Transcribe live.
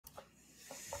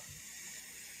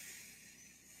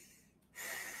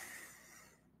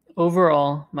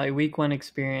Overall, my week one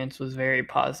experience was very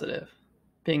positive.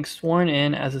 Being sworn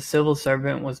in as a civil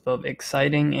servant was both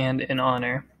exciting and an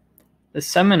honor. The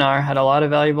seminar had a lot of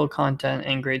valuable content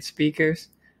and great speakers.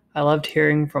 I loved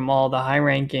hearing from all the high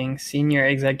ranking senior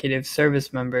executive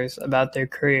service members about their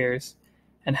careers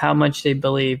and how much they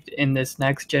believed in this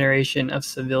next generation of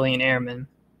civilian airmen.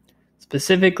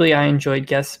 Specifically, I enjoyed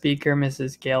guest speaker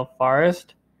Mrs. Gail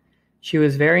Forrest. She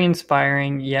was very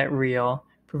inspiring yet real,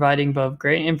 providing both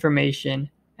great information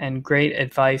and great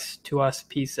advice to us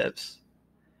PCIPs.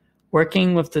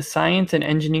 Working with the science and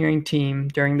engineering team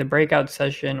during the breakout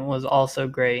session was also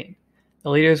great. The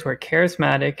leaders were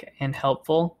charismatic and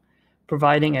helpful,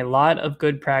 providing a lot of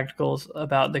good practicals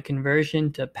about the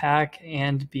conversion to PAC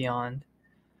and beyond.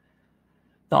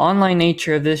 The online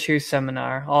nature of this year's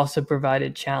seminar also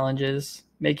provided challenges,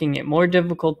 making it more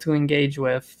difficult to engage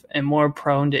with and more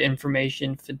prone to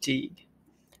information fatigue,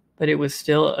 but it was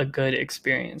still a good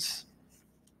experience.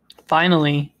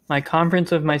 Finally, my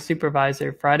conference with my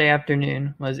supervisor Friday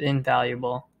afternoon was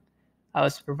invaluable. I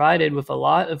was provided with a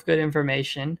lot of good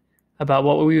information about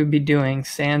what we would be doing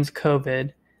sans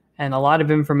COVID and a lot of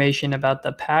information about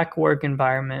the PAC work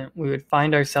environment we would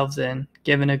find ourselves in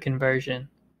given a conversion.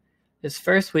 This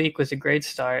first week was a great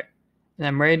start, and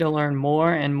I'm ready to learn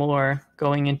more and more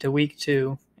going into week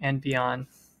 2 and beyond.